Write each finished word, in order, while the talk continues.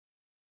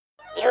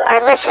You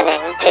are listening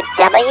to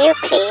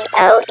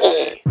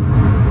WPOE,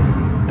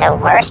 the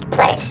worst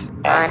place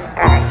on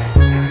Earth.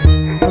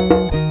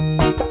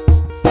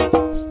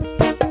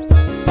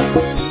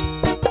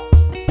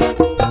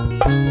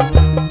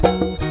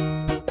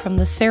 From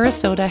the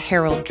Sarasota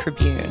Herald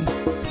Tribune,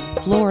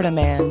 Florida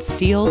man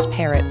steals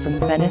parrot from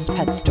Venice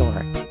pet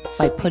store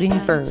by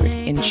putting bird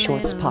in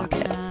shorts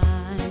pocket.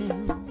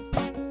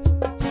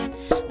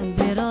 A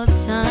little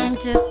time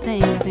to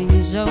think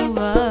things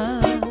over.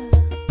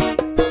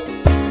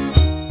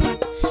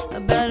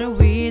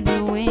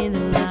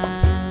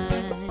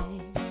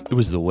 It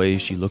was the way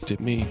she looked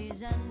at me.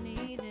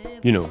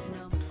 You know,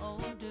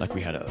 like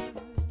we had a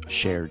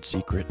shared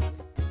secret.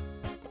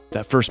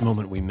 That first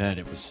moment we met,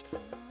 it was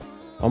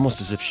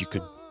almost as if she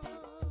could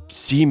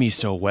see me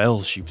so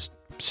well. She was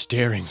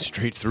staring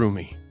straight through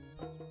me,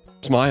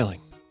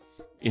 smiling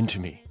into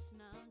me,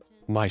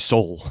 my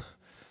soul.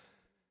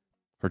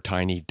 Her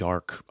tiny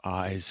dark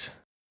eyes,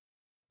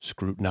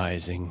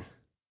 scrutinizing,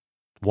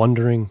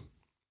 wondering.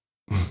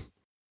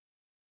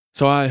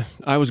 So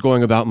I was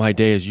going about my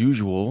day as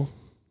usual.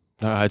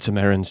 I had some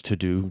errands to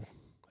do.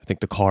 I think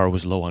the car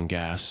was low on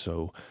gas,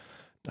 so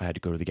I had to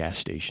go to the gas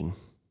station.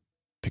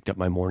 Picked up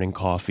my morning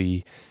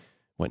coffee,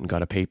 went and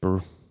got a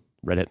paper,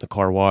 read it in the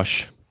car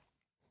wash.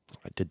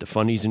 I did the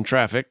funnies in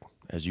traffic,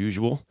 as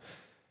usual.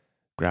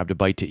 Grabbed a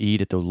bite to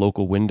eat at the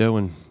local window,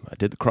 and I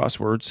did the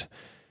crosswords.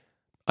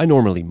 I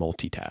normally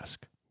multitask.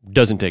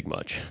 Doesn't take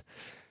much.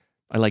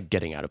 I like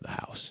getting out of the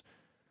house.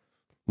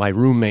 My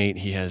roommate,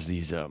 he has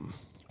these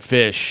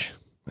fish,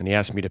 and he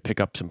asked me to pick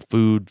up some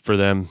food for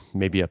them,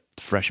 maybe a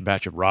fresh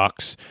batch of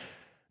rocks.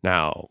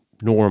 Now,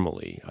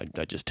 normally,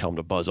 I'd just tell him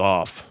to buzz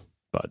off,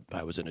 but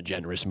I was in a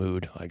generous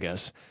mood, I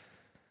guess.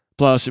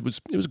 Plus, it was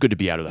good to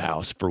be out of the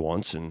house for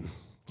once, and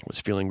I was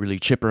feeling really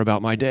chipper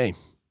about my day.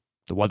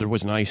 The weather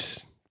was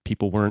nice.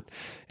 People weren't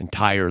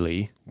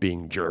entirely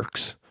being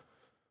jerks.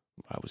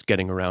 I was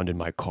getting around in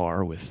my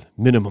car with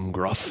minimum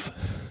gruff.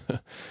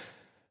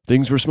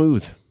 Things were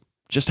smooth,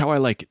 just how I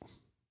like it.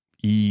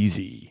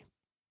 Easy.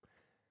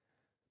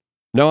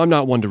 No, I'm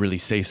not one to really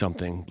say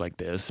something like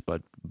this,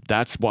 but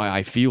that's why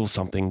I feel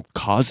something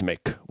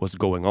cosmic was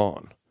going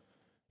on.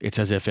 It's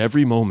as if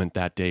every moment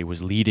that day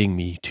was leading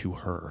me to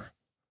her.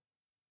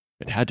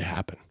 It had to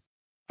happen.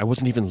 I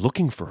wasn't even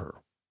looking for her.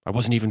 I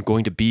wasn't even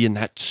going to be in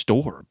that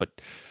store,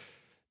 but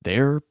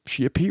there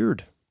she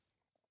appeared.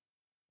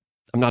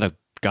 I'm not a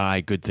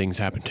guy good things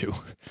happen to.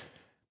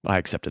 I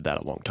accepted that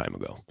a long time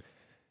ago.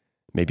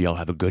 Maybe I'll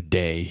have a good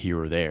day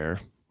here or there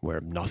where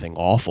nothing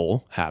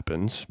awful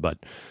happens, but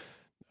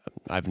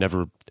I've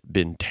never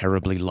been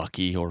terribly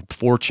lucky or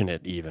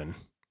fortunate even.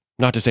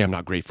 Not to say I'm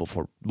not grateful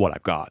for what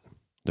I've got.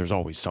 There's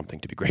always something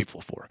to be grateful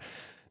for.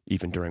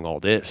 Even during all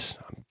this,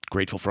 I'm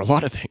grateful for a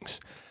lot of things.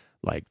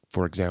 Like,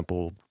 for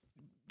example,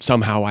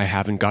 somehow I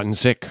haven't gotten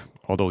sick,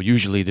 although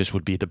usually this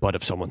would be the butt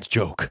of someone's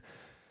joke.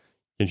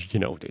 You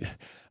know,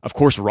 of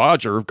course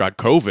Roger got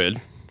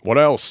COVID. What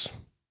else?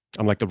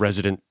 I'm like the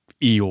resident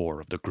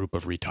Eeyore of the group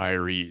of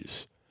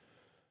retirees.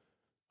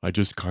 I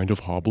just kind of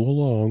hobble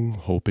along,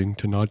 hoping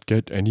to not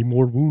get any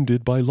more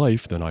wounded by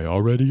life than I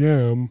already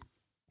am.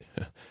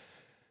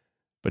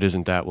 But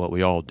isn't that what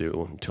we all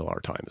do until our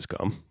time has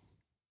come?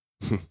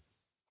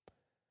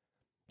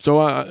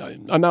 So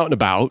I'm out and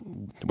about,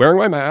 wearing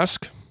my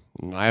mask.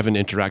 I haven't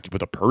interacted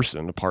with a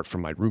person apart from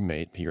my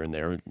roommate here and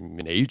there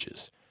in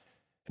ages.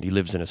 And he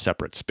lives in a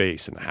separate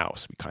space in the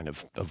house. We kind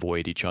of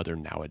avoid each other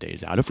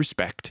nowadays out of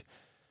respect.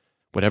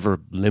 Whatever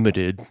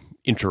limited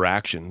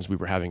interactions we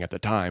were having at the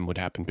time would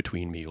happen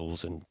between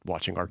meals and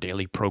watching our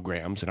daily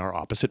programs in our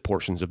opposite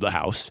portions of the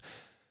house.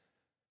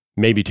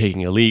 Maybe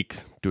taking a leak,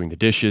 doing the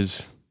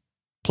dishes,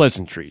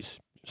 pleasantries,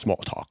 small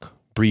talk,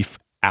 brief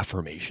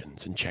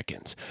affirmations and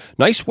check-ins.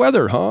 Nice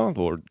weather, huh?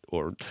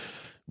 Or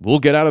we'll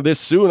get out of this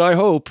soon, I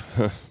hope.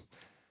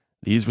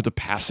 These were the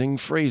passing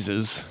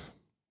phrases.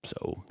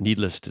 So,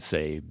 needless to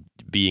say,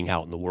 being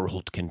out in the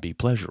world can be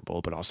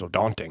pleasurable, but also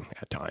daunting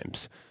at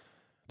times.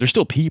 There's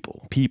still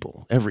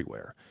people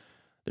everywhere.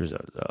 There's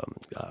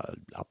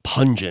a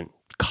pungent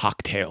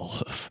cocktail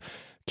of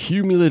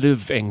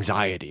cumulative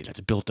anxiety that's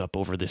built up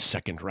over this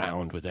second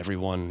round with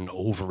everyone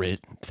over it,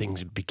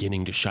 things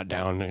beginning to shut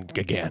down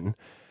again,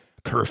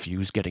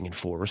 curfews getting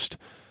enforced.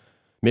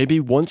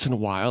 Maybe once in a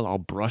while I'll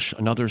brush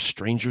another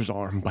stranger's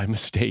arm by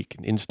mistake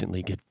and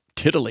instantly get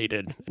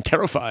titillated and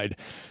terrified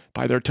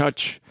by their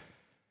touch.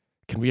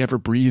 Can we ever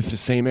breathe the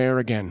same air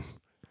again?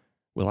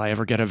 Will I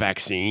ever get a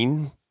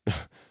vaccine?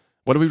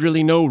 What do we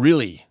really know,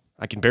 really?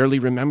 I can barely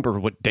remember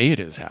what day it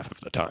is half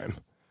of the time.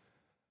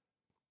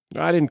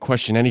 I didn't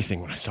question anything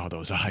when I saw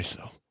those eyes,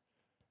 though.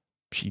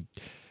 She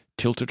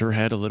tilted her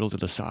head a little to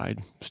the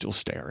side, still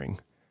staring.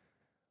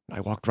 I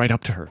walked right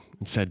up to her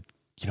and said,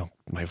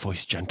 my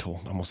voice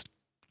gentle, almost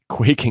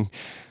quaking,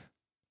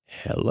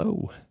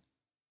 "Hello."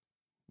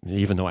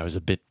 Even though I was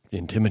a bit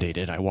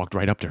intimidated, I walked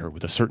right up to her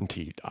with a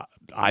certainty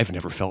I've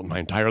never felt in my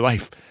entire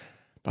life.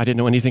 I didn't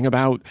know anything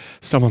about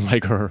someone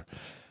like her.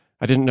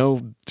 I didn't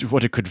know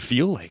what it could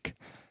feel like.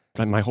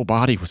 My whole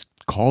body was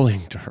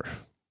calling to her.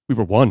 We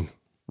were one,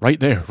 Right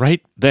there,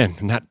 right then,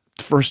 in that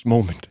first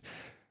moment.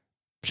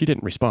 She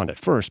didn't respond at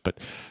first, but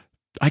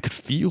I could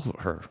feel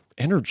her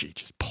energy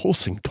just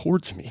pulsing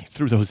towards me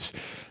through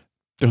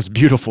those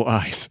beautiful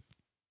eyes.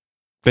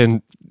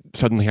 Then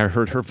suddenly I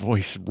heard her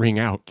voice ring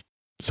out,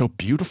 so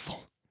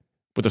beautiful,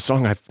 with a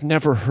song I've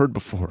never heard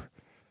before.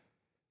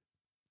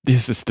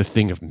 This is the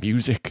thing of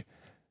music,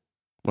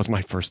 was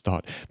my first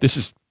thought. This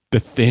is the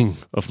thing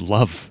of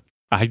love.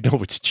 I know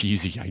it's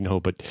cheesy, I know,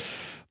 but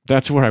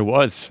that's where I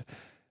was.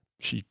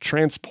 She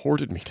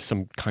transported me to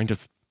some kind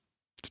of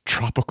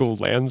tropical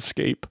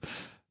landscape.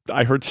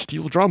 I heard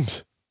steel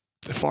drums,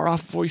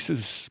 far-off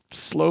voices,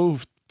 slow,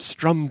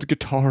 strummed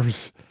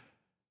guitars.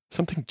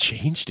 Something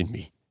changed in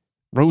me,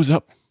 rose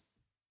up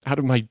out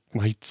of my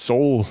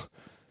soul.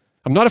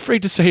 I'm not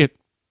afraid to say it.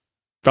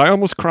 I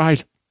almost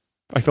cried.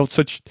 I felt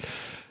such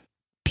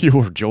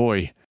pure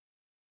joy.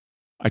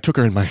 I took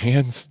her in my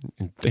hands,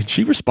 and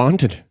she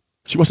responded.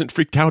 She wasn't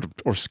freaked out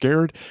or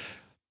scared.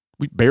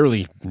 We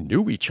barely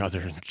knew each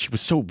other, and she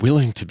was so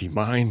willing to be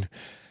mine.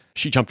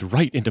 She jumped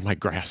right into my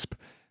grasp,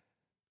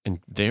 and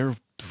there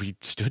we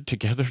stood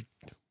together,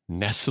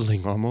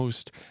 nestling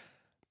almost,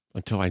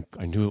 until I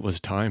knew it was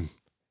time.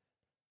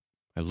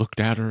 I looked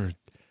at her,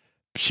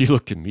 she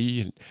looked at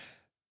me, and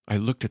I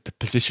looked at the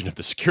position of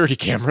the security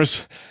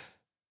cameras,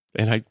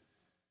 and I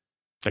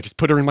just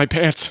put her in my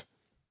pants.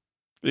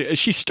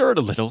 She stirred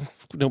a little.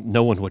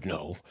 No one would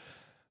know.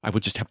 I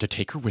would just have to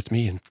take her with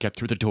me and get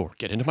through the door,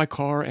 get into my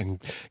car,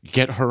 and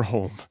get her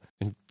home,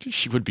 and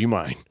she would be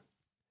mine.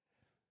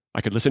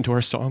 I could listen to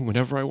her song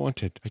whenever I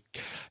wanted. I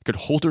could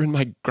hold her in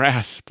my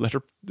grasp, let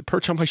her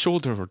perch on my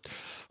shoulder or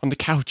on the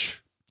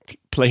couch,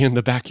 play in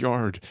the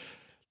backyard,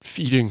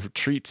 feeding her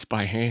treats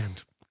by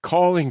hand,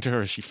 calling to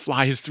her as she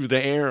flies through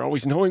the air,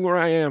 always knowing where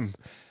I am.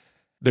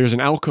 There's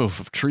an alcove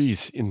of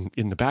trees in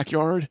the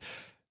backyard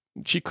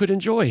she could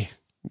enjoy.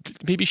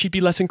 Maybe she'd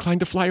be less inclined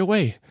to fly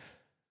away.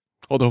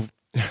 Although,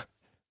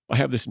 I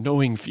have this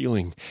knowing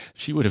feeling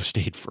she would have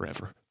stayed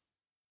forever.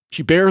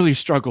 She barely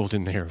struggled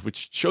in there,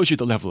 which shows you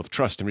the level of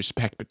trust and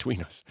respect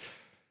between us.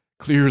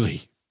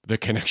 Clearly, the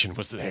connection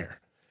was there.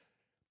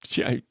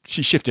 She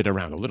shifted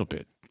around a little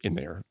bit in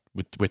there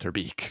with her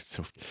beak,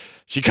 so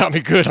she got me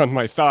good on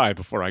my thigh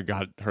before I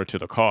got her to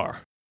the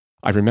car.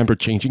 I remember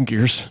changing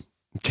gears,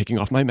 taking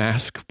off my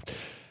mask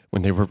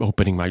when they were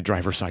opening my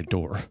driver's side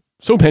door.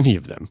 So many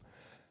of them.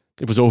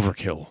 It was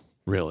overkill,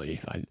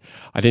 really.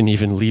 I didn't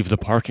even leave the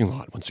parking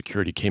lot when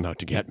security came out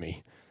to get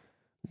me.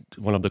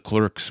 One of the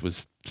clerks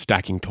was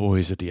stacking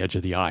toys at the edge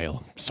of the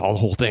aisle. Saw the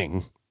whole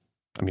thing.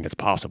 I mean, it's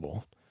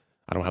possible.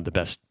 I don't have the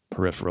best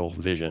peripheral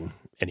vision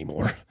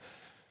anymore.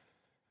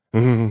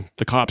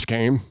 The cops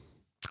came.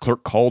 The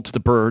clerk called to the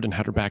bird and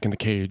had her back in the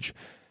cage.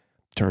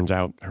 Turns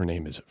out her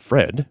name is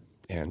Fred,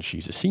 and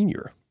she's a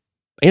senior.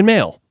 And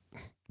male.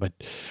 But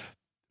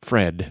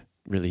Fred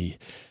really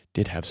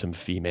did have some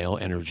female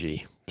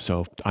energy,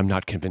 so I'm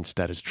not convinced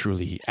that is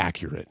truly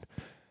accurate.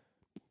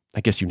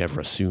 I guess you never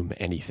assume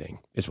anything,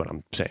 is what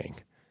I'm saying.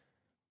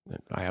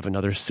 I have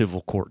another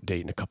civil court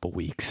date in a couple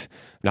weeks.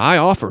 Now, I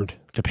offered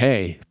to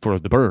pay for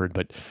the bird,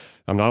 but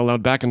I'm not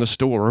allowed back in the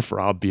store for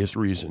obvious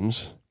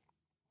reasons.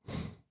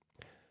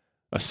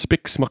 A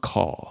Spix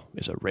macaw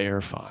is a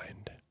rare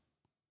find,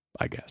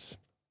 I guess.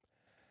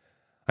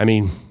 I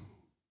mean,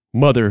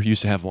 Mother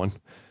used to have one.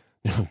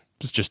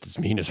 It's just as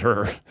mean as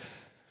her.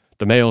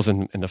 The males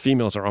and the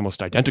females are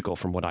almost identical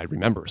from what I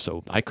remember,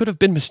 so I could have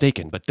been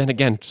mistaken. But then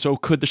again, so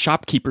could the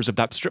shopkeepers of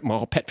that strip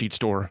mall pet feed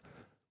store.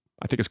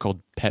 I think it's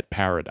called Pet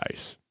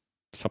Paradise,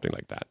 something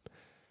like that.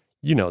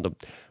 You know, the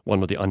one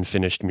with the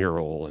unfinished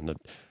mural and the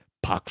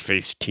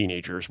pock-faced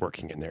teenagers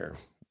working in there,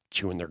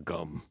 chewing their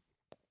gum.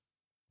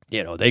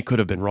 You know, they could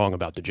have been wrong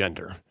about the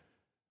gender,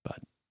 but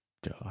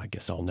I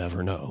guess I'll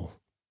never know.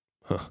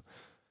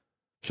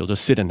 She'll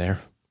just sit in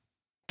there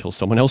till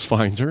someone else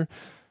finds her,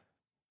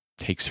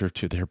 takes her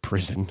to their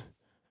prison,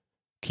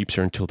 keeps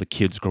her until the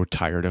kids grow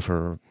tired of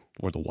her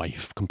or the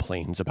wife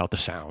complains about the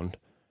sound.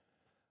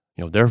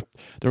 You know,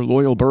 they're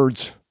loyal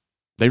birds.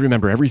 They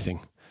remember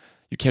everything.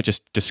 You can't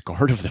just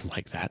discard of them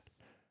like that.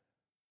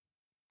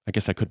 I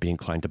guess I could be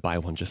inclined to buy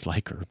one just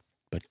like her,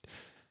 but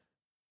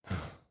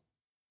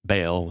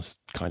bail was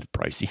kind of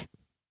pricey.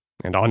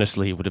 And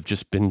honestly, it would have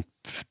just been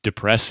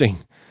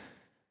depressing.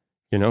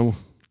 You know,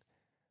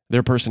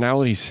 their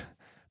personalities,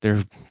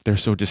 they're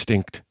so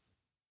distinct.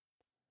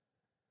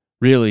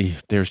 Really,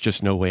 there's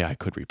just no way I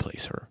could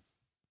replace her.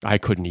 I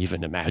couldn't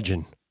even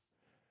imagine.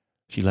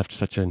 She left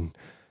such an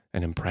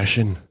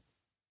impression.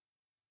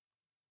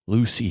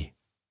 Lucy.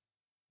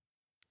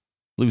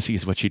 Lucy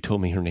is what she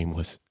told me her name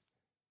was.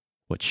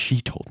 What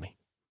she told me.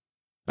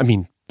 I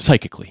mean,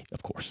 psychically,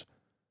 of course.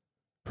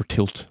 Her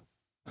tilt,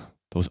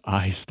 those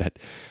eyes, that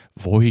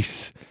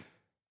voice,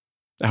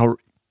 our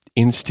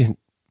instant,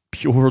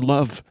 pure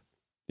love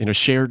in a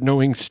shared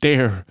knowing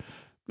stare.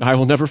 I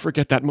will never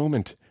forget that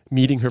moment,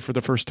 meeting her for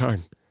the first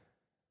time,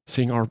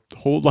 seeing our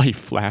whole life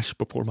flash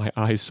before my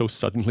eyes so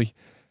suddenly.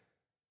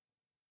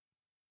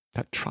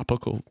 That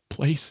tropical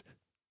place.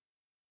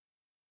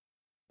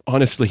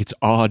 Honestly, it's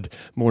odd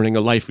mourning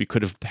a life we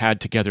could have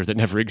had together that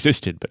never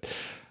existed, but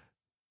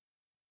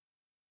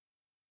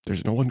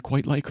there's no one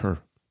quite like her.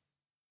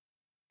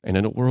 And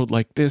in a world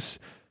like this,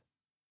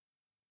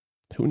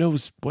 who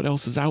knows what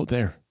else is out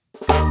there?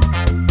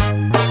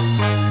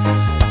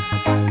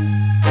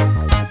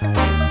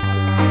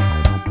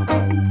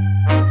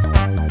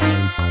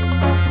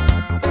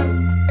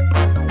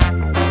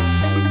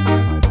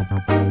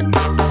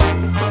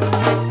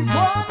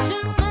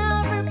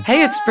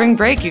 Hey, it's spring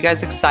break. You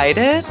guys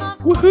excited?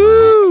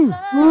 Woohoo!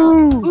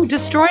 Ooh,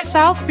 destroy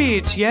South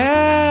Beach.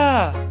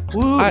 Yeah.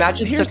 Woo,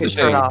 Imagine here's took the his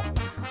shirt thing. off.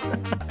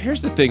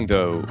 Here's the thing,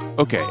 though.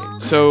 Okay,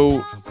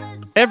 so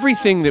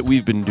everything that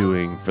we've been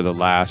doing for the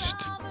last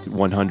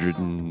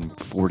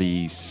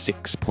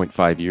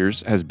 146.5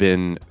 years has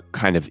been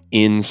kind of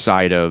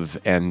inside of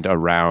and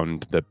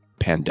around the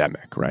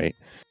pandemic, right?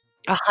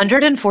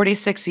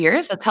 146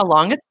 years? That's how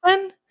long it's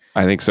been?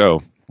 I think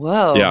so.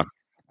 Whoa. Yeah.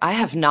 I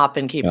have not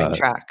been keeping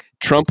track.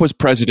 Trump was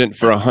president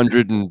for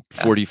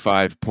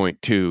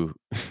 145.2.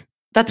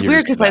 That's years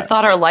weird because to I that.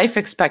 thought our life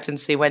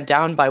expectancy went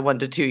down by 1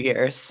 to 2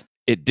 years.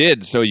 It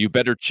did. So you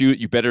better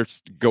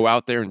go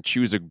out there and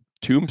choose a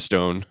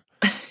tombstone.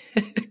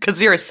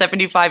 Because you're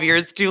 75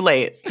 years too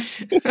late.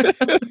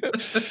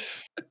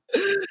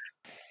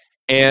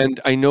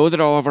 And I know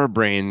that all of our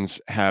brains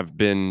have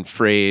been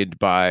frayed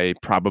by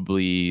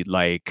probably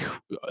like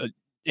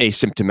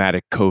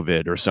asymptomatic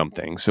COVID or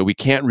something. So we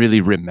can't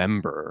really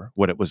remember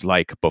what it was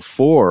like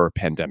before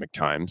pandemic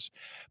times.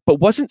 But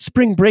wasn't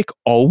spring break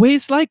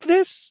always like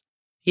this?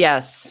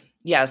 Yes,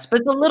 but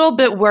it's a little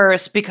bit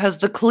worse because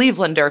the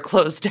Clevelander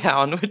closed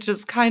down, which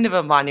is kind of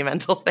a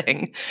monumental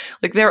thing.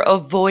 Like they're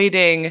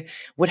avoiding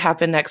what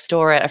happened next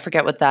door at, I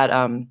forget what that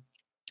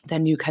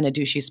new kind of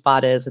douchey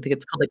spot is. I think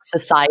it's called like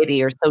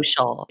Society or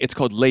Social. It's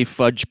called Lay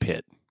Fudge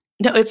Pit.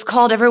 No, it's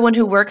called everyone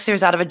who works here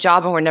is out of a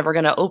job and we're never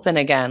going to open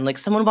again. Like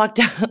someone walked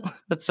down,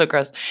 that's so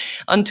gross,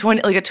 on a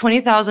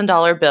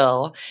 $20,000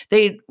 bill.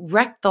 They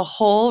wrecked the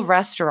whole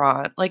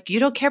restaurant. Like you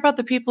don't care about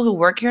the people who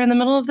work here in the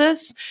middle of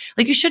this?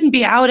 Like you shouldn't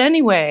be out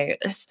anyway.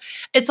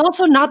 It's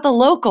also not the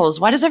locals.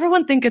 Why does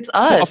everyone think it's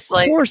us?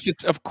 Well,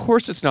 of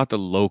course it's not the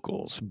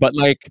locals, but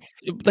like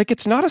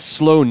it's not a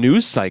slow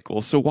news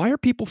cycle. So why are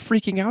people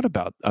freaking out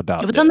about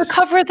it was on the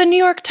cover of the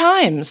New York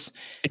Times.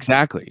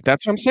 Exactly.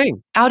 That's what I'm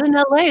saying. Out in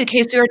LA,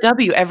 KCRW,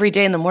 every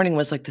day in the morning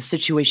was like the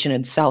situation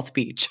in South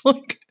Beach.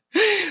 Like,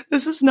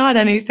 this is not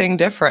anything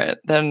different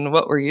than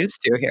what we're used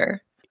to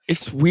here.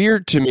 It's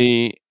weird to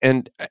me,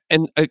 and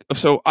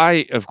so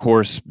I, of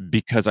course,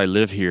 because I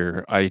live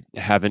here, I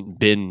haven't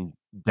been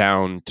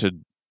down to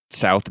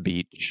South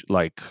Beach,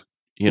 like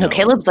No,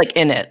 Caleb's like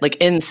in it, like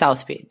in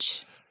South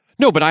Beach.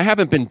 No, but I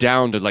haven't been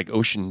down to like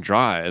Ocean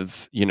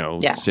Drive,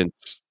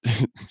 since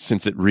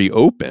since it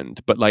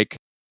reopened. But like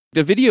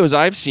the videos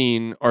I've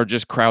seen are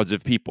just crowds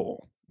of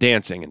people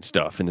dancing and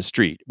stuff in the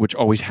street, which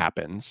always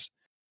happens.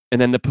 And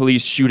then the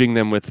police shooting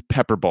them with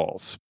pepper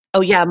balls.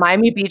 Oh yeah,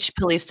 Miami Beach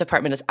Police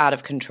Department is out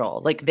of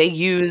control. Like they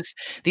use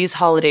these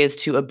holidays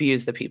to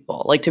abuse the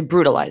people, like to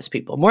brutalize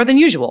people more than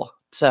usual.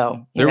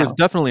 So there was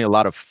definitely a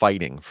lot of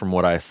fighting from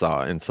what I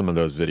saw in some of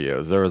those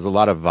videos. There was a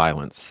lot of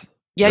violence.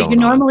 Yeah, you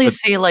normally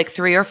see like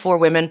 3 or 4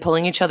 women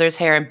pulling each other's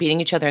hair and beating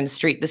each other in the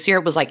street. This year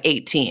it was like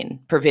 18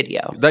 per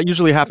video. That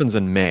usually happens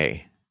in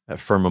May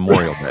for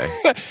Memorial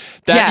Day.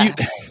 That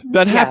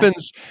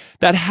happens.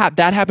 That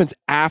happens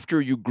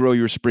after you grow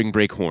your spring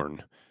break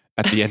horn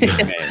at the end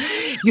of May.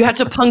 You have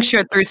to puncture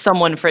it through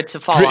someone for it to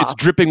fall off. It's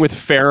dripping with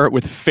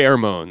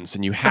pheromones,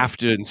 and you have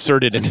to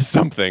insert it into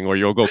something or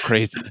you'll go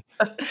crazy.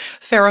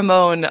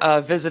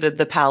 Pheromone visited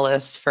the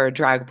palace for a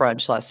drag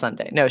brunch last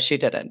Sunday. No, she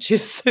didn't.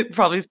 She's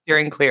probably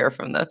steering clear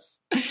from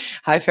this.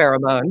 Hi,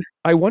 Pheromone.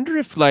 I wonder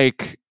if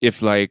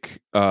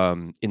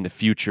in the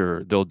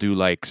future they'll do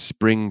like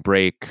spring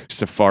break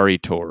safari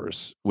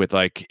tours with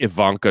like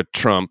Ivanka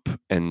Trump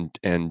and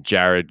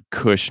Jared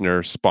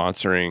Kushner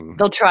sponsoring.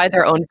 They'll try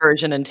their own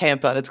version in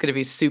Tampa and it's going to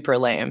be super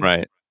lame.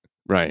 Right.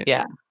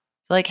 Yeah.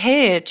 Like,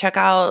 hey, check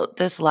out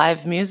this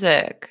live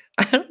music.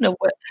 I don't know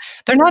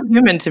they're not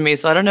human to me,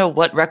 so I don't know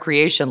what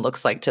recreation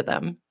looks like to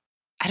them.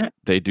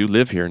 They do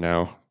live here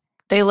now.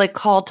 They like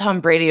call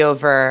Tom Brady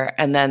over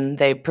and then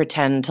they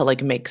pretend to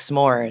like make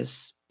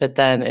s'mores, but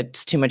then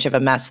it's too much of a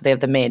mess. So they have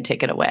the maid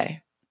take it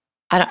away.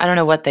 I don't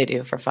know what they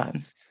do for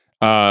fun.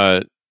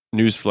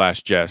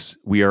 Newsflash, Jess,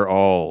 we are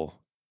all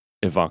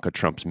Ivanka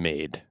Trump's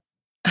maid.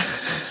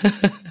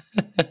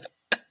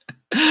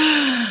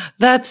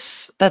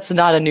 That's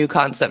not a new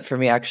concept for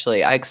me,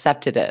 actually. I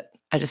accepted it.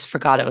 I just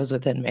forgot it was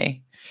within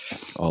me.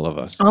 All of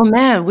us. Oh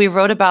man, we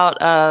wrote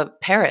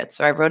about parrots,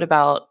 or I wrote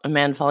about a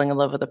man falling in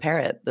love with a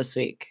parrot this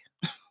week.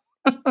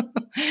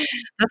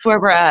 That's where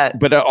we're at.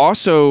 But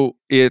also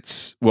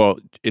it's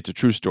a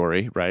true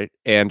story, right?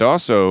 And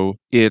also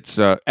it's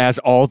as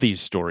all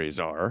these stories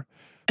are,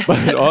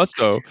 but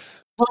also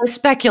well, I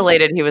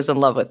speculated he was in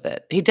love with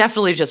it. He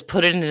definitely just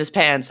put it in his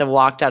pants and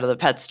walked out of the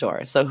pet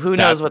store. So who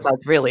knows what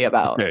that's really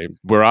about. Okay.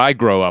 Where I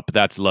grow up,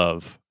 that's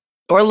love.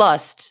 Or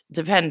lust,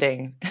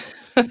 depending.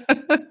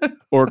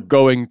 Or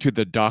going to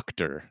the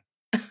doctor.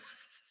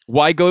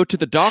 Why go to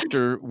the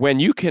doctor when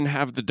you can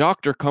have the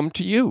doctor come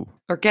to you?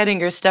 Or getting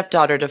your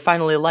stepdaughter to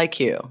finally like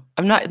you.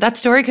 That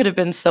story could have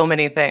been so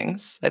many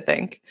things, I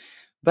think.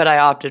 But I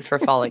opted for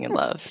falling in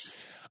love.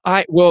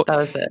 Well, That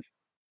was it.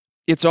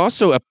 it's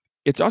also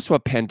a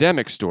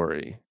pandemic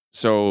story.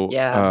 So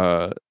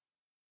Yeah.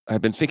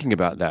 I've been thinking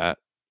about that,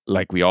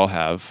 like we all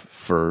have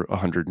for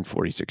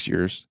 146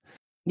 years.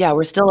 Yeah,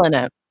 we're still in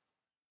it.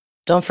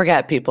 Don't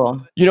forget,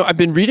 people. I've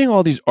been reading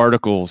all these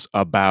articles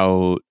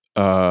about,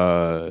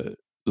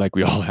 like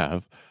we all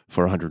have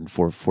for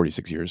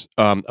 146 years,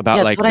 about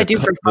Yeah, like that's what I do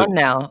for fun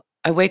now.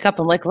 I wake up,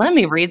 I'm like, let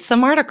me read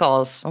some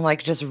articles. I'm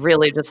like, just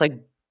really just like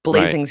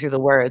blazing through the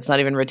words, not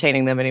even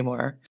retaining them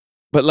anymore.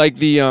 But like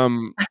the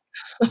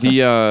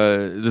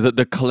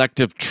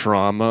collective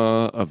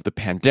trauma of the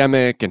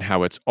pandemic and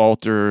how it's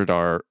altered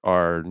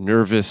our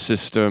nervous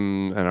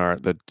system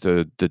and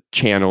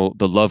the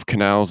love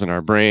canals in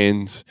our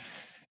brains,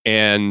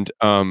 and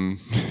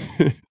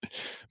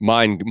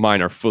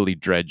mine are fully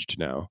dredged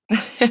now.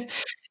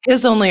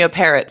 His only a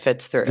parrot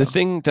fits through. The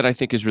thing that I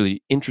think is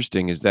really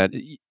interesting is that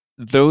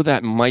though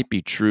that might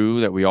be true,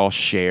 that we all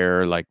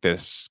share like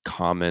this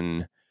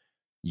common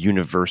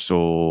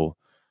universal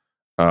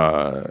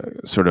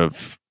sort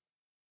of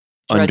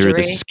under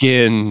the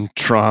skin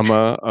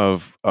trauma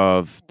of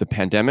the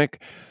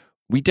pandemic,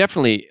 we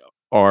definitely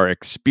are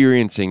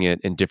experiencing it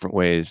in different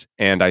ways,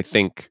 and I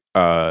think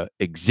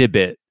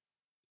exhibit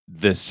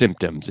the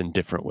symptoms in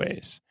different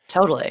ways.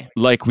 Totally.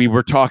 Like we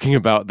were talking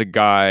about the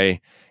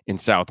guy in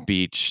South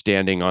Beach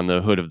standing on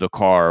the hood of the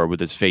car with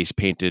his face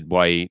painted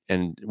white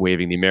and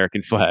waving the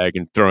American flag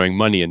and throwing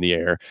money in the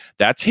air.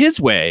 That's his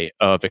way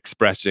of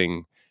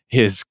expressing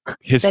his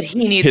that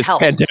he needs help.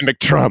 Pandemic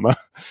trauma.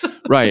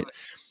 Right.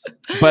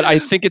 But I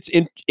think it's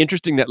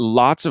interesting that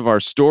lots of our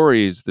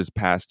stories this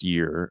past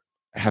year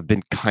have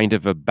been kind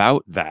of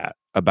about that,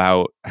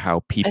 about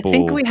how people. I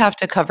think we have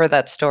to cover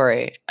that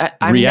story.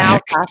 I'm now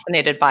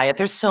fascinated by it.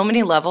 There's so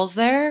many levels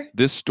there.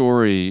 This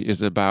story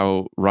is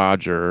about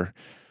Roger,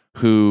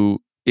 who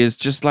is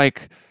just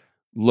like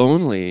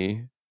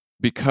lonely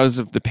because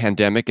of the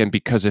pandemic and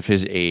because of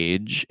his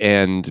age,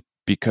 and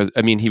because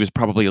he was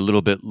probably a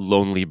little bit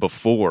lonely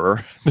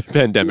before the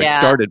pandemic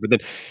started, but then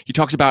he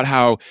talks about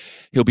how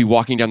he'll be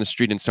walking down the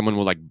street and someone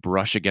will like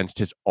brush against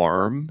his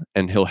arm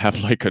and he'll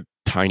have like a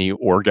tiny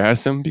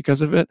orgasm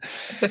because of it.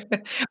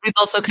 He's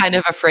also kind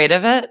of afraid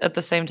of it at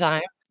the same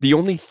time. The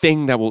only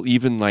thing that will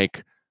even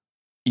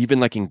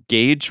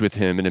engage with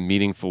him in a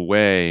meaningful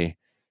way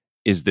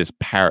is this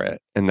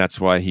parrot, and that's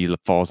why he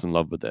falls in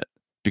love with it,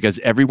 because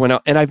everyone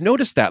else, and I've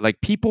noticed that like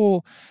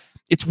people,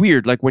 it's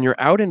weird, like when you're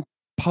out in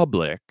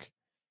public,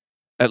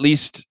 at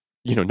least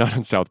not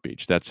on South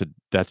Beach, that's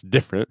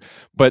different,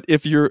 but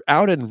if you're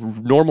out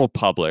in normal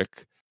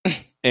public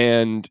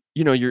and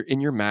you're in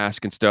your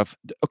mask and stuff,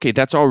 okay,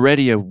 that's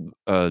already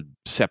a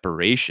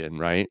separation,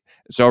 right?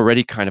 It's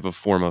already kind of a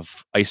form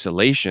of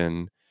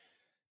isolation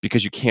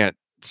because you can't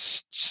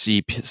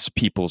see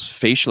people's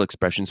facial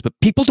expressions, but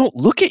people don't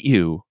look at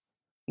you.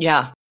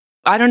 Yeah.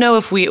 I don't know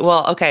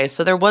if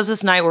so there was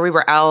this night where we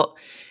were out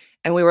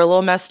and we were a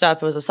little messed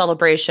up. It was a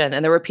celebration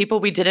and there were people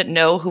we didn't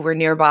know who were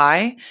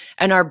nearby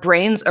and our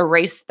brains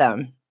erased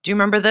them. Do you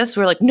remember this?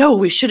 We were like, no,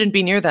 we shouldn't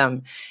be near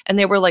them. And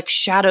they were like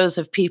shadows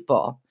of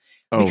people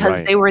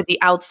because they were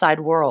the outside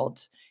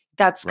world.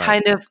 That's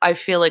kind of, I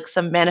feel like,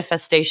 some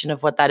manifestation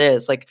of what that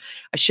is. Like,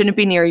 I shouldn't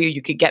be near you.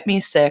 You could get me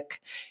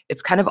sick.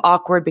 It's kind of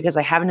awkward because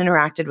I haven't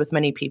interacted with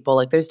many people.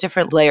 Like, there's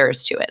different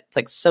layers to it. It's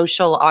like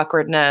social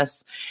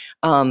awkwardness,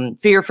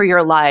 fear for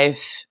your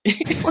life.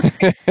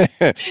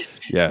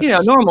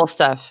 Yes. Normal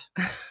stuff.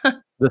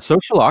 The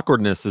social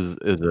awkwardness is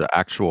an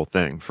actual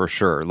thing for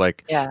sure.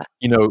 Like,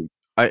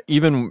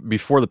 even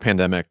before the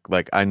pandemic,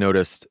 like I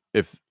noticed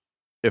if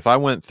I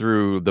went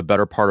through the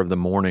better part of the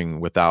morning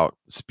without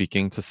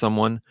speaking to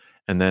someone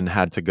and then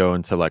had to go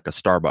into like a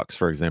Starbucks,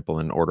 for example,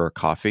 and order a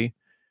coffee,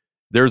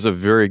 there's a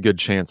very good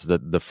chance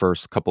that the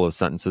first couple of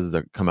sentences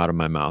that come out of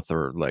my mouth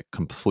are like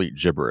complete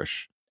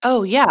gibberish.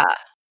 Oh, yeah.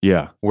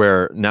 Yeah.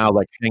 Where now,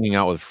 like hanging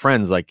out with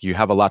friends, like you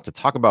have a lot to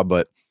talk about,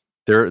 but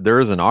there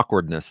is an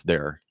awkwardness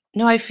there.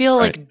 No, I feel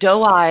like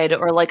doe-eyed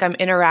or like I'm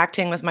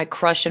interacting with my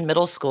crush in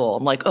middle school.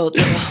 I'm like, oh,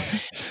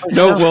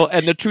 no, well,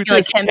 and the truth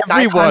is,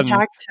 everyone.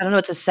 I don't know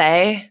what to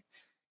say.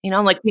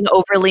 I'm like being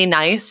overly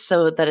nice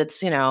so that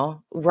it's,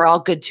 we're all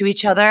good to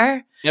each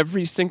other.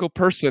 Every single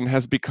person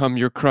has become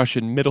your crush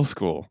in middle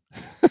school.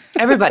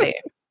 Everybody.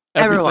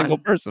 Everyone. Single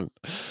person.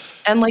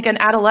 And like an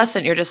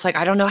adolescent, you're just like,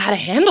 I don't know how to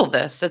handle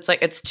this. It's like,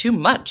 it's too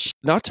much.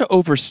 Not to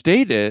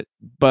overstate it,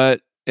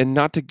 and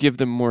not to give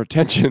them more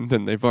attention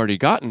than they've already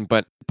gotten,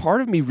 but part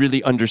of me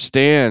really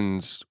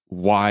understands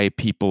why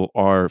people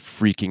are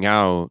freaking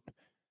out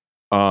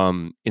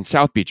in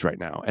South Beach right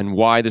now and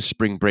why the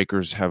spring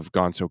breakers have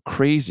gone so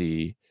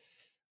crazy,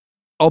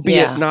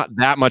 albeit not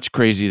that much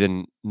crazy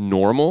than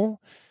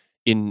normal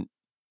in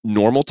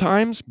normal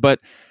times. But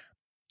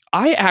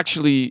I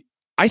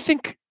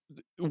think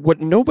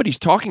what nobody's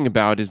talking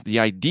about is the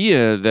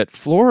idea that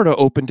Florida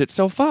opened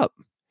itself up.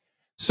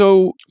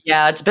 So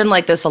yeah, it's been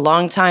like this a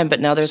long time, but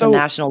now there's a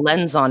national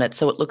lens on it,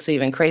 so it looks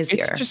even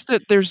crazier. It's just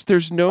that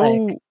there's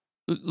no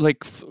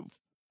like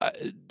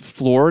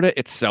Florida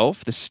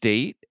itself, the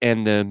state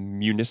and the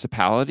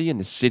municipality and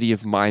the city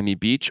of Miami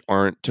Beach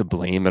aren't to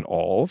blame at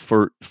all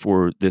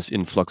for this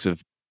influx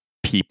of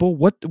people.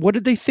 What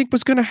did they think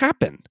was going to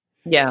happen?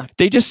 Yeah.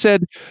 They just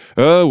said,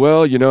 "Oh,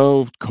 well,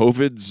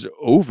 COVID's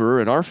over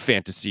in our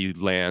fantasy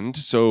land,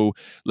 so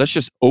let's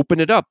just open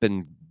it up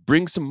and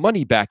bring some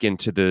money back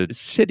into the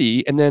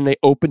city." And then they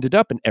opened it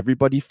up and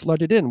everybody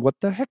flooded in. What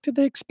the heck did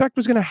they expect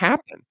was going to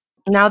happen?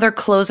 Now they're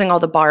closing all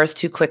the bars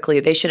too quickly.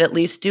 They should at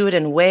least do it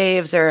in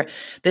waves, or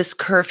this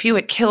curfew,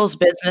 it kills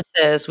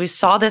businesses. We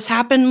saw this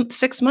happen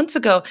 6 months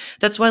ago.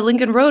 That's why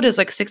Lincoln Road is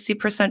like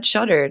 60%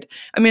 shuttered.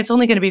 I mean, it's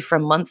only going to be for a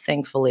month,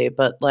 thankfully,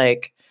 but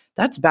like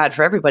that's bad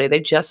for everybody.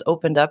 They just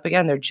opened up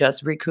again. They're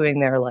just recouping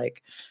their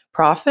like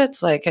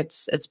profits. Like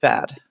it's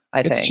bad.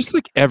 I think it's just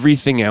like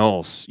everything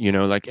else,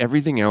 like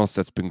everything else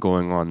that's been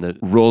going on, the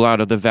rollout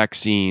of the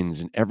vaccines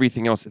and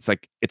everything else. It's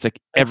like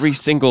every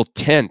single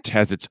tent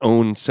has its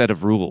own set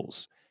of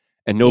rules,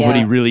 and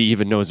nobody really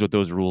even knows what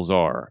those rules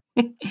are.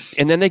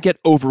 And then they get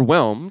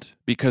overwhelmed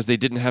because they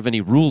didn't have any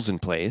rules in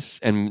place,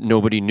 and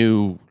nobody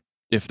knew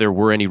if there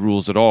were any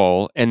rules at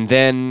all. And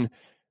then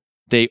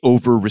they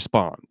over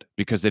respond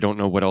because they don't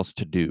know what else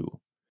to do.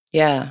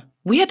 Yeah.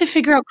 We had to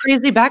figure out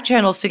crazy back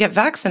channels to get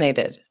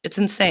vaccinated. It's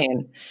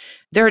insane.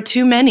 There are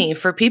too many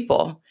for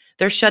people.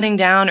 They're shutting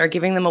down or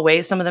giving them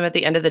away. Some of them at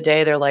the end of the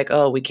day, they're like,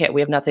 oh, we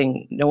have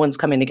nothing. No one's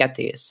coming to get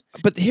these.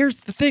 But here's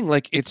the thing,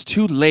 like it's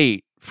too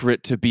late for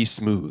it to be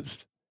smooth.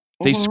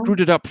 They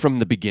screwed it up from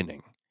the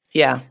beginning.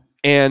 Yeah.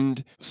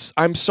 And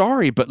I'm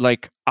sorry, but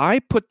like I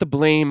put the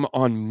blame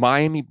on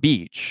Miami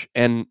Beach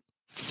and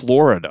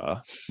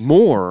Florida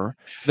more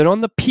than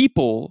on the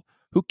people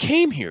who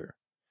came here.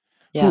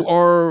 Who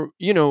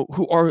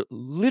are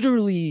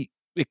literally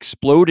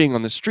exploding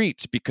on the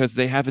streets because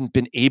they haven't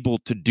been able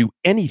to do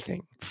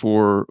anything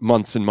for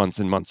months and months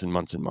and months and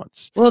months and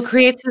months. Well, it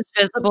creates this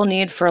visible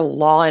need for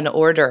law and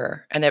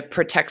order, and it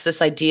protects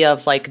this idea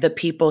of like the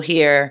people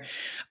here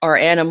are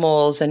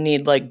animals and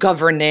need like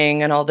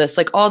governing and all this.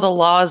 Like all the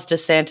laws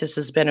DeSantis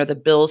has been, or the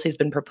bills he's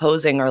been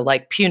proposing, are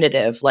like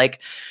punitive. Like,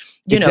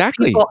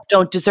 people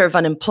don't deserve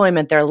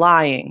unemployment, they're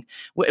lying,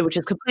 which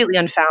is completely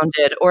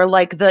unfounded. Or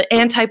like the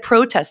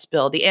anti-protest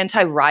bill, the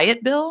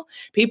anti-riot bill,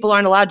 people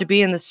aren't allowed to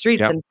be in the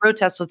streets and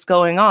protest what's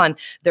going on.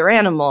 They're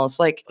animals.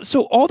 Like,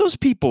 so all those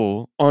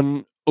people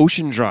on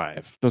Ocean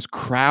Drive, those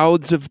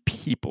crowds of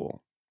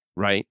people,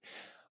 right?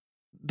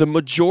 The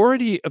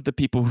majority of the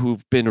people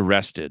who've been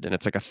arrested, and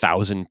it's like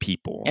 1,000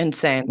 people,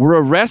 insane,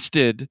 were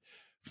arrested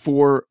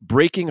for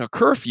breaking a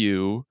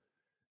curfew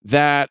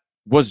that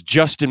was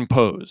just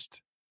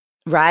imposed.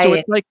 Right. So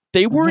it's like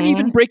they weren't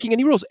even breaking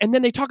any rules. And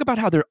then they talk about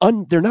how they're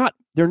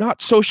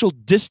not social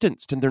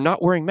distanced and they're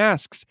not wearing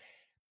masks.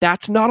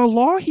 That's not a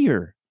law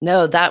here.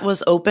 No, that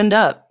was opened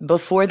up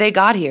before they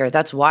got here.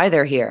 That's why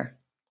they're here,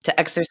 to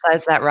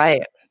exercise that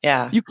right.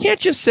 Yeah. You can't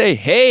just say,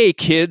 hey,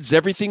 kids,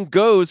 everything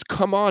goes.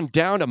 Come on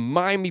down to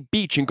Miami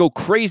Beach and go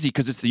crazy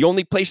because it's the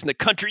only place in the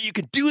country you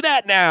can do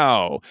that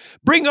now.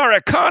 Bring our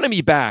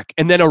economy back,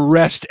 and then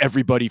arrest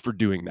everybody for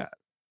doing that.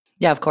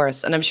 Yeah, of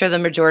course. And I'm sure the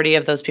majority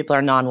of those people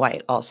are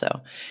non-white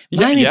also.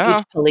 Miami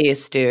Beach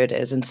police, dude,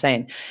 is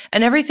insane.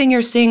 And everything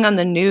you're seeing on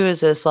the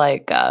news is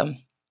like,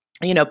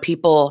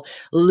 people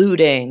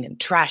looting and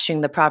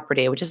trashing the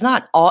property, which is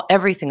not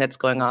everything that's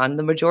going on.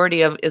 The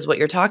majority of is what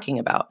you're talking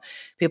about.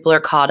 People are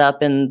caught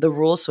up in the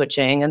rule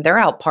switching and they're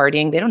out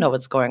partying. They don't know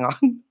what's going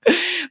on.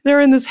 They're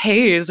in this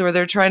haze where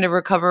they're trying to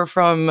recover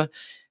from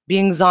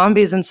being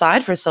zombies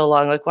inside for so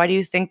long. Like, why do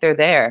you think they're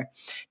there?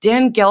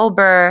 Dan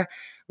Gelber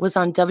was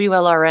on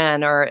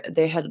WLRN, or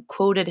they had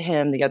quoted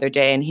him the other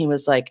day, and he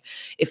was like,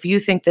 if you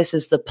think this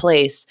is the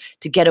place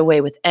to get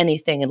away with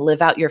anything and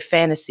live out your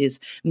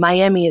fantasies,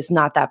 Miami is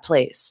not that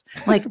place.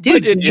 I'm like,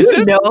 dude, do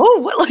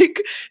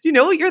you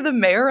know what you're the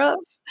mayor of?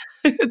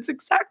 It's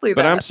exactly that.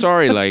 But I'm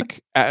sorry,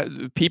 like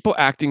people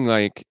acting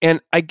like,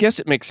 and I guess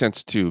it makes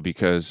sense too,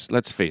 because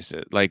let's face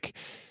it, like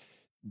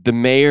the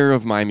mayor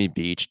of Miami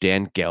Beach,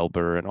 Dan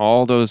Gelber, and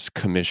all those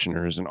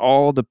commissioners and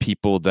all the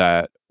people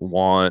that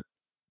want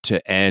to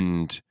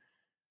end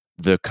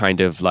the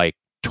kind of like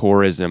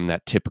tourism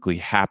that typically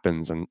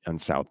happens on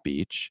South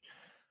Beach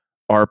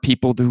are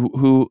people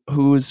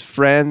whose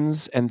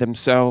friends and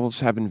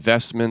themselves have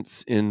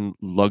investments in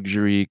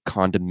luxury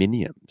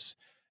condominiums.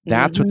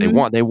 That's what they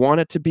want. They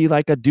want it to be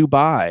like a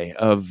Dubai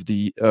of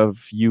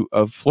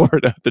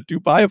Florida, the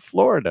Dubai of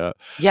Florida.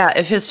 Yeah,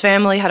 if his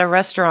family had a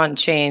restaurant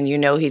chain,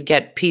 he'd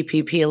get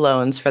PPP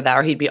loans for that,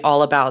 or he'd be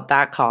all about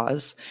that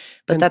cause.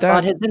 But that's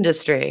not his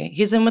industry.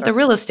 He's in with the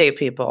real estate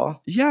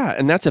people. Yeah,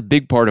 and that's a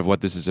big part of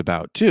what this is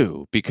about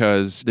too,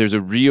 because there's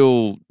a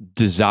real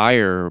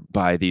desire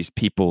by these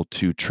people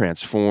to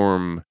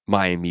transform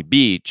Miami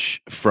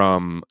Beach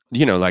from,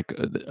 like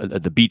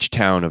the beach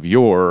town of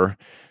yore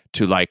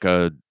to like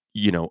a,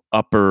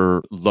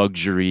 upper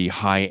luxury,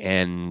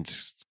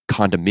 high-end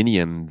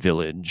condominium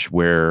village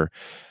where,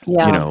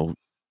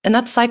 And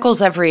that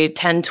cycles every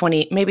 10,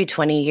 20, maybe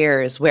 20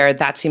 years where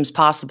that seems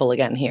possible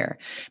again here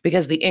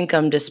because the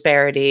income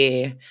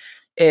disparity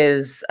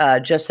is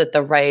just at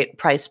the right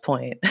price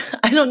point.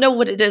 I don't know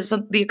what it is.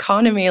 The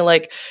economy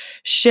like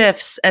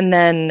shifts and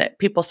then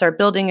people start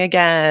building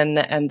again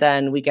and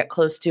then we get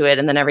close to it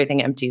and then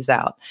everything empties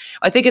out.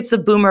 I think it's the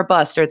boom or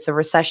bust or it's a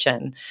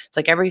recession. It's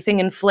like everything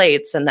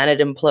inflates and then it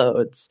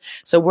implodes.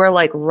 So we're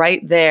like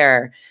right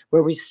there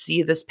where we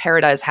see this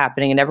paradise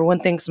happening and everyone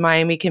thinks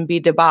Miami can be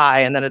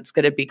Dubai and then it's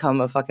going to become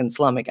a fucking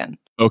slum again.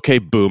 Okay,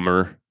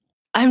 boomer.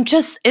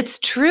 It's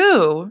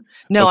true.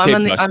 No, okay, I'm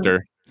on the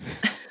Buster.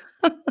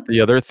 The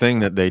other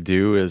thing that they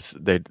do is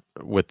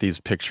with these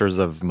pictures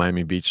of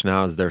Miami Beach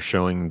now is they're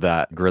showing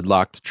that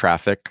gridlocked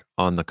traffic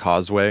on the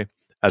causeway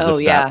as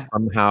if that's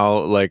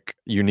somehow like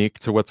unique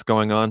to what's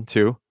going on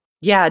too.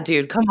 Yeah,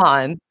 dude, come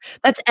on.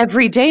 That's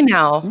every day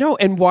now. No,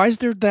 and why is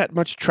there that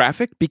much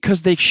traffic?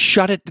 Because they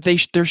shut it.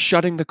 They're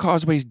shutting the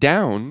causeways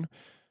down.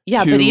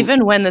 Yeah, but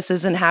even when this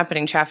isn't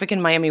happening, traffic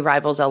in Miami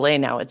rivals LA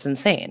now. It's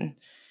insane.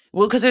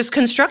 Well, because there's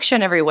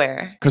construction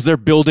everywhere. Because they're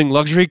building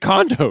luxury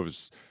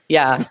condos.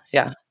 Yeah.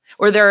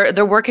 Or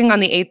they're working on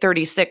the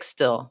 836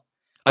 still.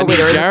 Oh, wait,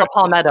 there's the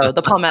Palmetto.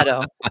 The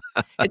Palmetto.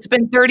 It's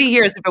been 30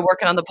 years we've been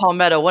working on the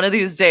Palmetto. One of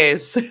these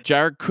days.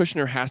 Jared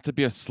Kushner has to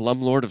be a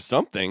slumlord of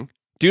something.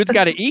 Dude's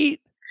got to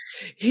eat.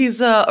 He's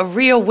a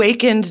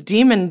reawakened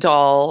demon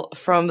doll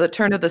from the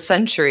turn of the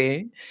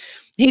century.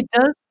 He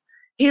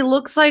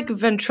looks like a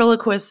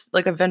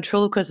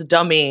ventriloquist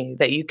dummy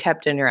that you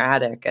kept in your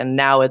attic, and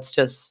now it's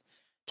just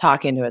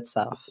talking to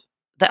itself.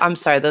 I'm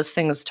sorry, those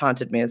things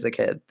taunted me as a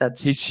kid.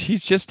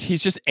 He's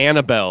just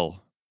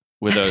Annabelle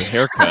with a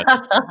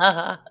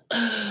haircut.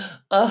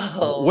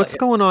 What's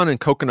going on in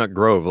Coconut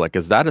Grove? Like,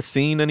 is that a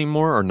scene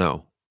anymore or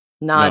no?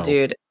 Nah, no.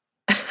 Dude.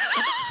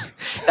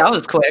 That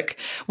was quick.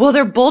 Well,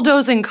 they're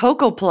bulldozing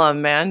Coco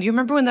Plum, man. You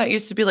remember when that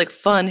used to be like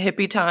fun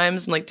hippie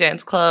times and like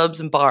dance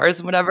clubs and bars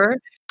and whatever?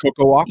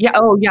 Coco Walk? Yeah.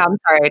 Oh, yeah. I'm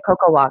sorry.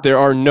 Coco Walk. There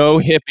are no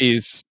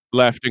hippies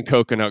left in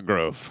Coconut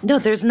Grove. No,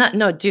 there's not.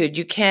 No, dude,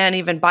 you can't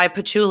even buy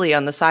patchouli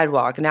on the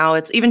sidewalk. Now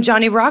it's even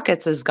Johnny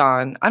Rockets is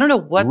gone. I don't know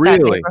what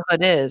that neighborhood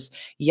is.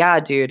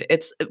 Yeah, dude.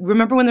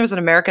 Remember when there was an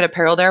American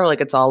Apparel there?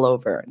 Like it's all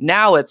over.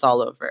 Now it's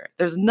all over.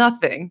 There's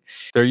nothing.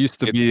 There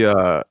used to be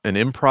an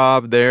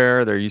improv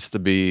there. There used to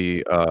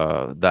be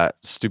that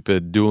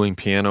stupid dueling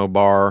piano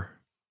bar,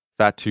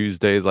 Fat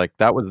Tuesdays. Like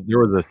there was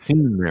a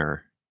scene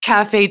there.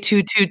 Cafe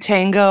 22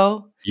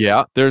 Tango.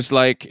 Yeah, there's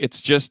like it's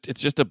just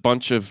a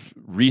bunch of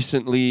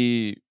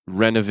recently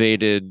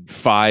renovated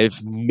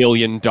 $5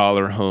 million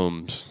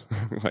homes.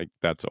 Like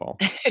that's all.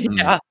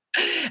 Yeah,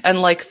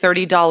 and like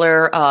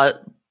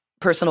 $30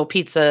 personal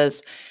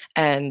pizzas,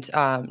 and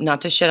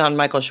not to shit on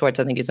Michael Schwartz,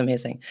 I think he's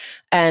amazing,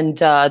 and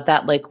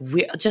that like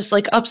just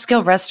like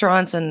upscale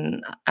restaurants,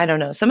 and I don't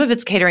know, some of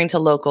it's catering to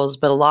locals,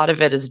 but a lot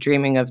of it is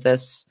dreaming of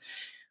this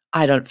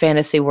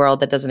fantasy world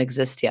that doesn't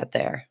exist yet.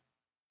 There,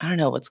 I don't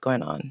know what's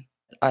going on.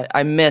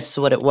 I miss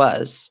what it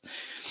was.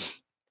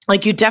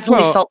 Like you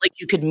definitely felt like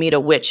you could meet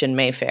a witch in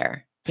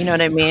Mayfair. You know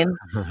what I mean?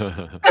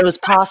 It was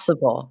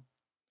possible.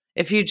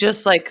 If you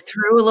just like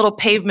threw a little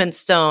pavement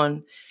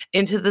stone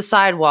into the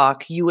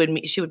sidewalk, she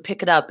would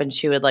pick it up and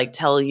she would like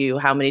tell you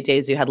how many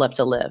days you had left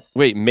to live.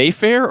 Wait,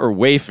 Mayfair or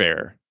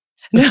Wayfair?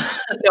 No,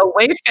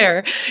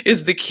 Wayfair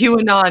is the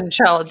QAnon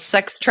child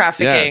sex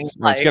trafficking. Yes,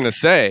 I was going to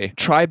say,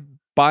 try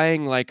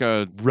buying like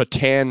a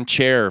rattan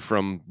chair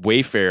from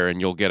Wayfair and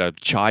you'll get a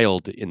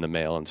child in the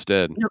mail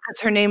instead. No,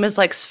 because her name is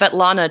like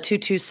Svetlana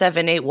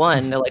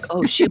 22781. They're like,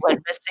 oh, she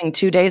went missing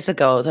 2 days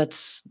ago.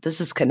 This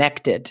is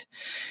connected.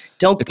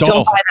 Don't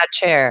buy that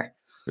chair.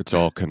 It's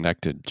all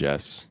connected,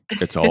 Jess.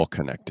 It's all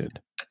connected.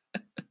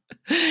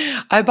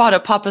 I bought a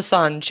Papa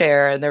San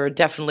chair and there were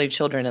definitely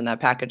children in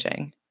that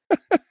packaging.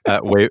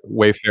 At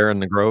Wayfair in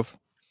the Grove?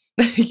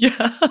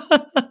 Yeah.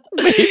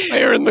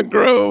 Mayfair in the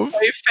Grove.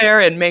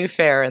 Wayfair and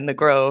Mayfair in the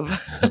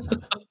Grove.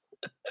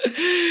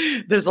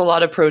 There's a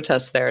lot of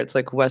protests there. It's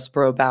like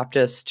Westboro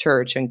Baptist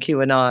Church and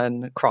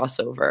QAnon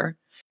crossover.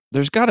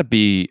 There's got to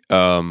be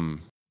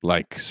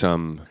like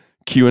some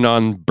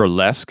QAnon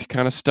burlesque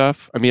kind of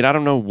stuff. I mean, I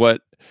don't know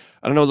what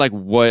I know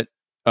what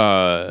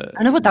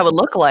that would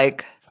look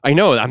like. I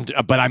know,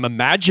 but I'm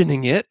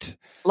imagining it.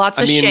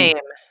 Lots of shame.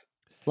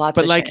 Lots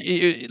but of like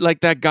shame. Like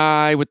that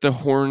guy with the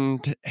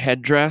horned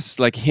headdress,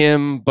 like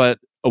him, but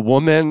a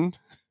woman.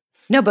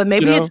 No, but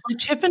maybe it's like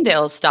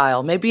Chippendale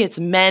style. Maybe it's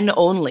men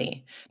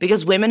only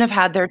because women have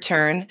had their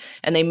turn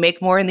and they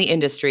make more in the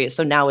industry.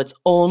 So now it's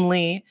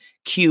only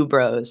Q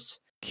bros.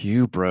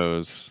 Q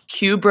bros.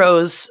 Q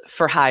bros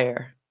for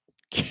hire.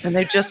 And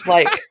they're just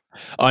like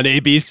on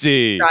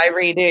ABC.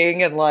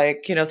 Gyrating and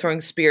like,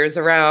 throwing spears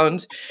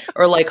around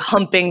or like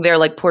humping their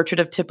like portrait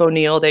of Tip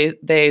O'Neill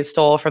they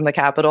stole from the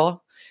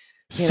Capitol.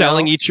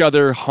 Selling each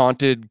other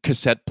haunted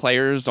cassette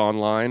players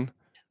online.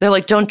 They're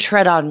like, don't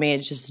tread on me.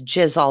 It's just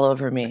jizz all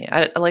over me.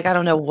 I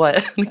don't know what.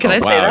 Can I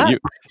say that?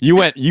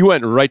 You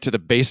went right to the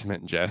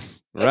basement,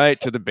 Jess. Right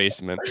to the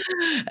basement.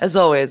 As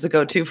always, I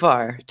go too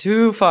far.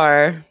 Too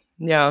far.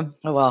 Yeah.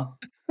 Oh, well.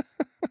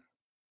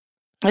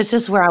 It's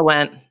just where I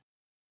went.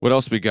 What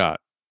else we got?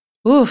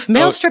 Oof,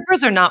 male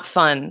strippers are not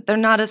fun. They're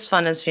not as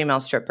fun as female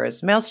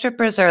strippers. Male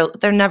strippers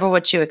they're never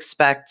what you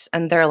expect,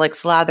 and they're like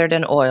slathered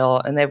in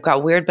oil, and they've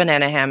got weird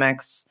banana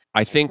hammocks.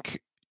 I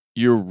think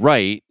you're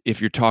right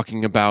if you're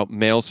talking about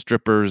male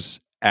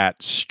strippers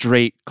at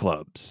straight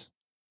clubs,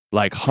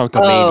 like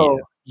Hunkamania. Oh,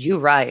 you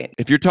right.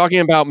 If you're talking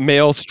about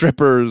male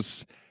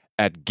strippers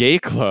at gay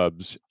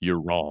clubs,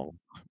 you're wrong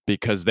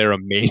because they're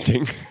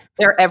amazing.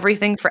 They're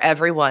everything for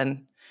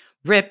everyone.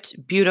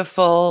 Ripped,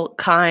 beautiful,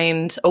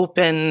 kind,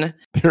 open.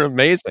 They're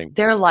amazing.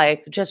 They're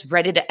like just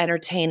ready to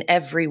entertain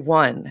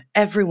everyone.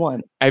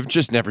 Everyone. I've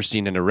just never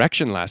seen an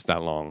erection last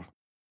that long.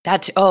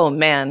 Oh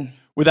man.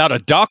 Without a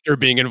doctor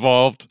being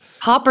involved.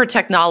 Hopper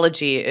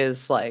technology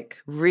is like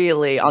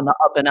really on the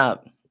up and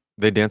up.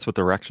 They dance with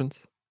erections?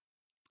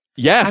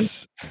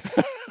 Yes.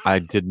 I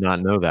did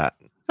not know that.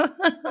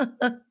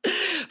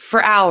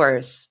 For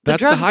hours. The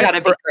That's drugs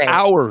gotta be great.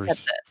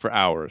 Hours. For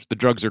hours. The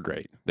drugs are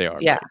great. They are.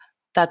 Yeah. Great.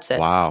 That's it.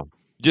 Wow.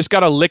 You just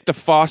gotta lick the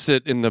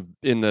faucet in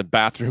the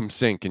bathroom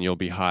sink and you'll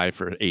be high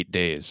for 8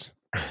 days.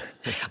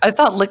 I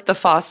thought lick the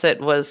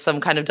faucet was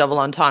some kind of double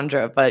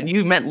entendre, but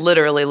you meant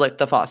literally lick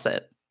the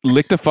faucet.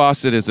 Lick the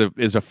Faucet is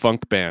a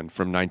funk band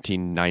from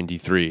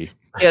 1993.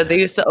 Yeah, they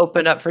used to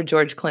open up for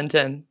George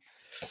Clinton.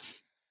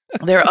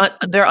 They're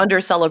under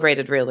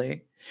celebrated,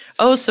 really.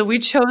 Oh, so we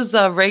chose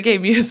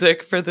reggae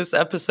music for this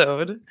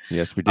episode.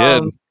 Yes, we did.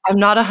 I'm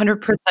not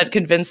 100%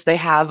 convinced they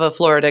have a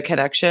Florida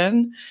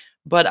connection,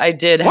 but I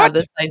did have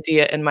this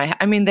idea in my.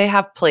 I mean, they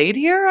have played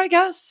here, I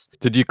guess.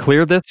 Did you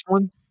clear this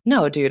one?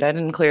 No, dude, I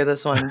didn't clear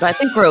this one, but I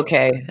think we're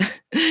okay.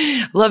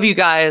 Love you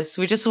guys.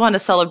 We just want to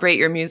celebrate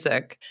your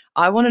music.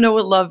 I want to know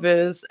what love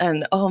is.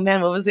 And oh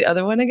man, what was the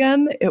other one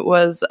again? It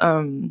was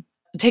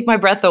Take My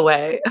Breath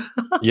Away.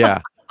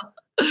 Yeah.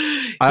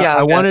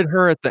 I wanted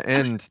her at the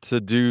end to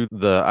do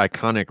the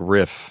iconic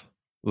riff,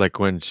 like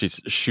when she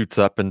shoots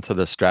up into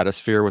the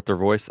stratosphere with her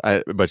voice.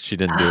 But she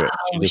didn't do it.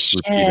 She just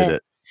repeated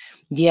it.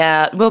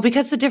 Yeah, well,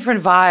 because it's a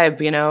different vibe,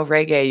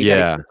 reggae. You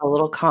gotta keep a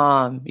little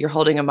calm. You're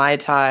holding a Mai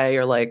Tai.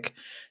 You're like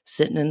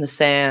sitting in the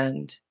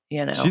sand.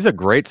 She's a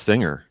great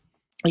singer.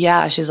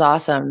 Yeah, she's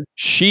awesome.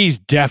 She's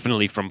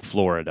definitely from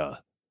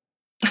Florida.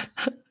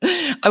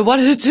 I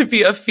wanted it to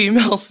be a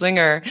female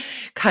singer,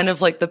 kind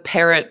of like the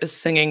parrot is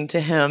singing to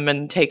him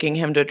and taking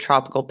him to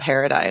tropical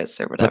paradise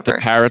or whatever. But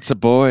the parrot's a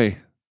boy.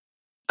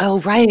 Oh,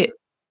 right.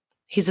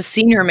 He's a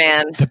senior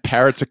man. The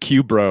parrot's a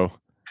Q-bro.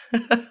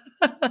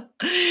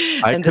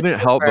 I couldn't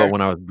help but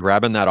when I was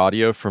grabbing that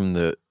audio from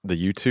the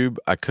YouTube,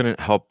 I couldn't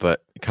help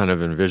but kind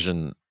of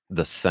envision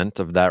the scent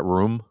of that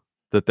room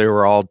that they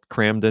were all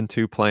crammed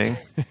into playing.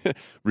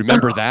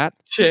 Remember that?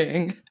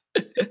 Ching.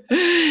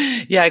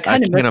 Yeah, I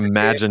can't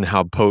imagine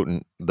how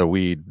potent the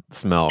weed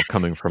smell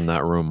coming from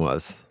that room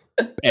was.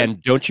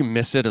 And don't you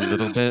miss it a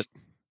little bit?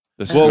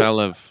 The smell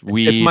of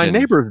weed. If my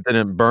neighbors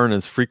didn't burn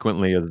as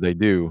frequently as they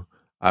do,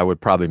 I would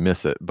probably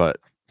miss it. But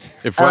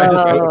if I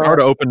were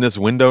to open this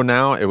window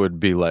now, it would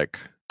be like...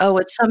 Oh,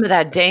 it's some of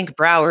that dank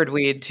Broward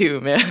weed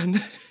too,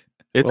 man.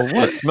 It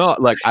smells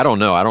like, I don't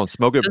know. I don't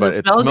smoke it, but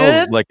it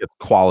smells like it's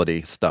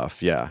quality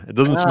stuff. Yeah. It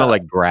doesn't smell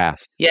like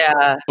grass.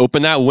 Yeah.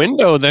 Open that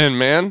window then,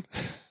 man.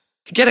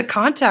 Get a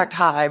contact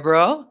high,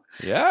 bro.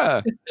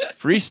 Yeah.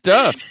 Free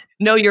stuff.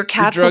 No, your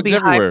cats will be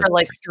high for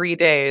like 3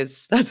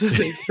 days. That's what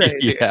they say.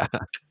 Yeah.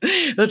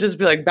 They'll just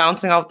be like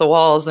bouncing off the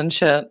walls and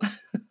shit.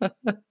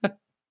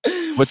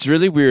 What's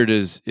really weird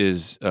is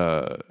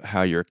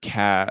how your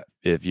cat,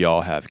 if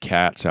y'all have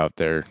cats out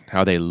there,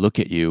 how they look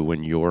at you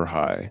when you're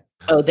high.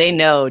 Oh, they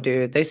know,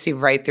 dude. They see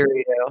right through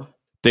you.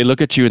 They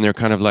look at you and they're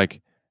kind of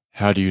like,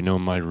 how do you know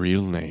my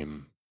real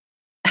name?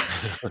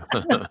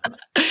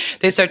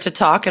 They start to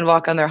talk and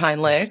walk on their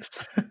hind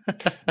legs.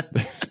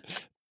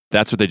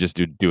 That's what they just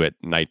do at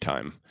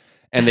nighttime.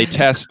 And they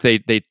test, they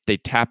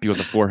tap you on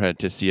the forehead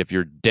to see if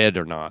you're dead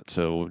or not.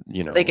 So,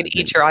 so they can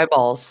eat your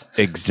eyeballs.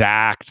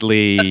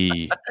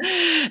 Exactly.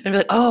 And be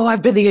like, oh,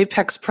 I've been the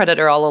apex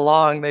predator all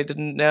along. They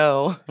didn't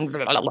know.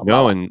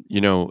 No, and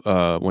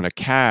when a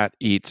cat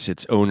eats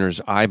its owner's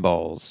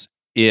eyeballs,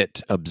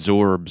 it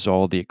absorbs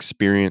all the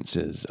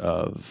experiences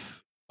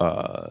of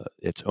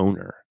its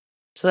owner.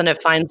 So then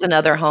it finds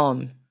another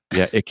home.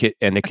 Yeah, it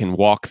can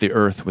walk the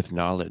earth with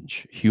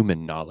knowledge,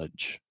 human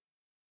knowledge.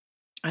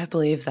 I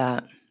believe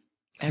that.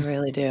 I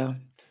really do.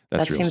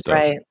 That seems stuff.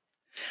 right.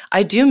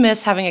 I do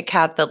miss having a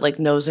cat that like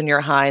knows when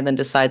you're high and then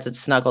decides it's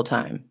snuggle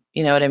time.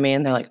 You know what I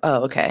mean? They're like,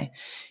 oh, okay.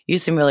 You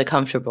seem really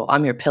comfortable.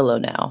 I'm your pillow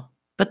now.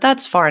 But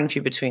that's far and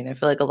few between. I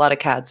feel like a lot of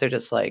cats are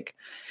just like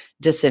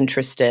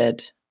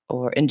disinterested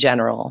or in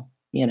general,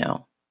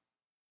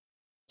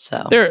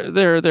 So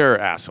they're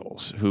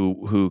assholes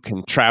who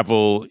can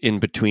travel in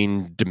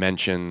between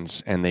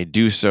dimensions, and they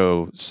do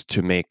so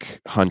to make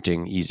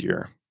hunting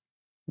easier.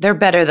 They're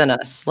better than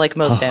us, like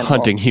most animals.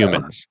 Hunting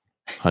humans.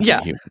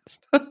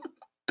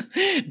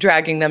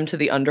 Dragging them to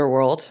the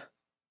underworld.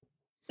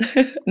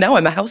 Now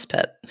I'm a house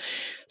pet.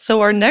 So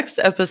our next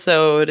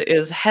episode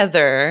is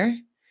Heather,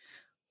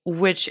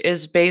 which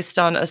is based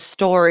on a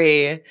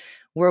story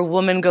where a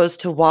woman goes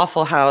to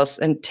Waffle House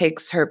and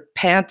takes her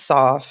pants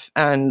off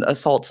and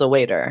assaults a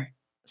waiter.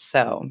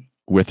 So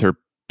with her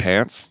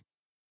pants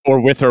or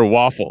with her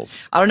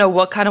waffles? I don't know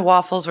what kind of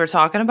waffles we're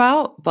talking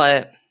about,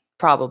 but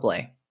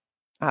probably.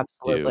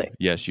 Absolutely.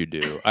 Yes, you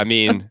do. I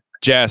mean,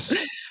 Jess,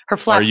 her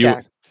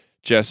flapjacks.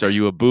 Jess, are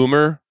you a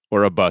boomer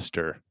or a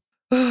buster?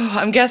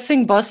 I'm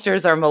guessing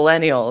busters are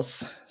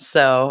millennials,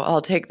 so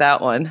I'll take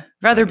that one.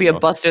 Rather be a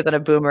buster than a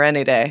boomer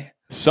any day.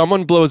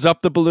 Someone blows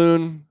up the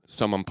balloon,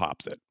 someone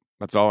pops it.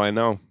 That's all I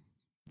know.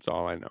 That's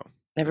all I know.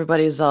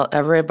 Everybody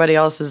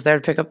else is there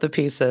to pick up the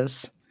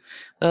pieces.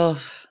 Ugh.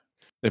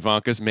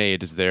 Ivanka's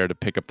maid is there to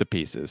pick up the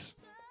pieces.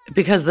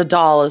 Because the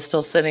doll is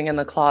still sitting in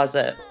the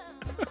closet,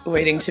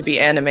 waiting to be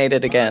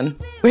animated again.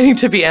 Waiting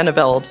to be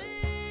Annabelled.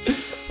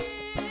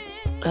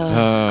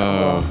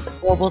 Cool.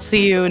 Well, we'll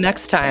see you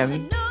next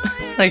time,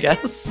 I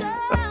guess.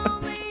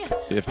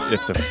 if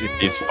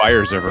these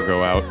fires ever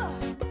go out.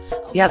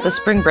 Yeah, if the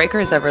spring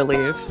breakers ever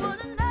leave.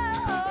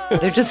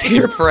 They're just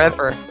here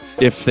forever.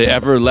 If they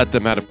ever let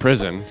them out of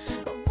prison.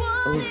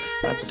 Oof,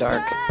 that's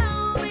dark.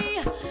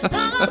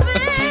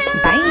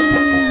 Bye.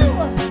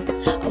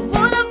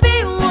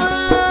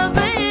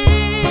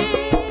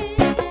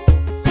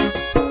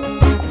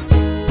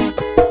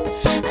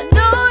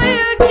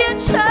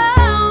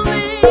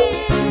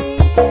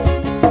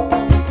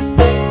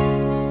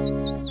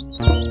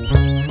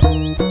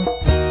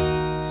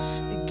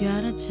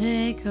 Gotta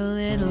take a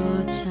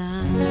little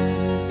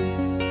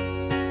time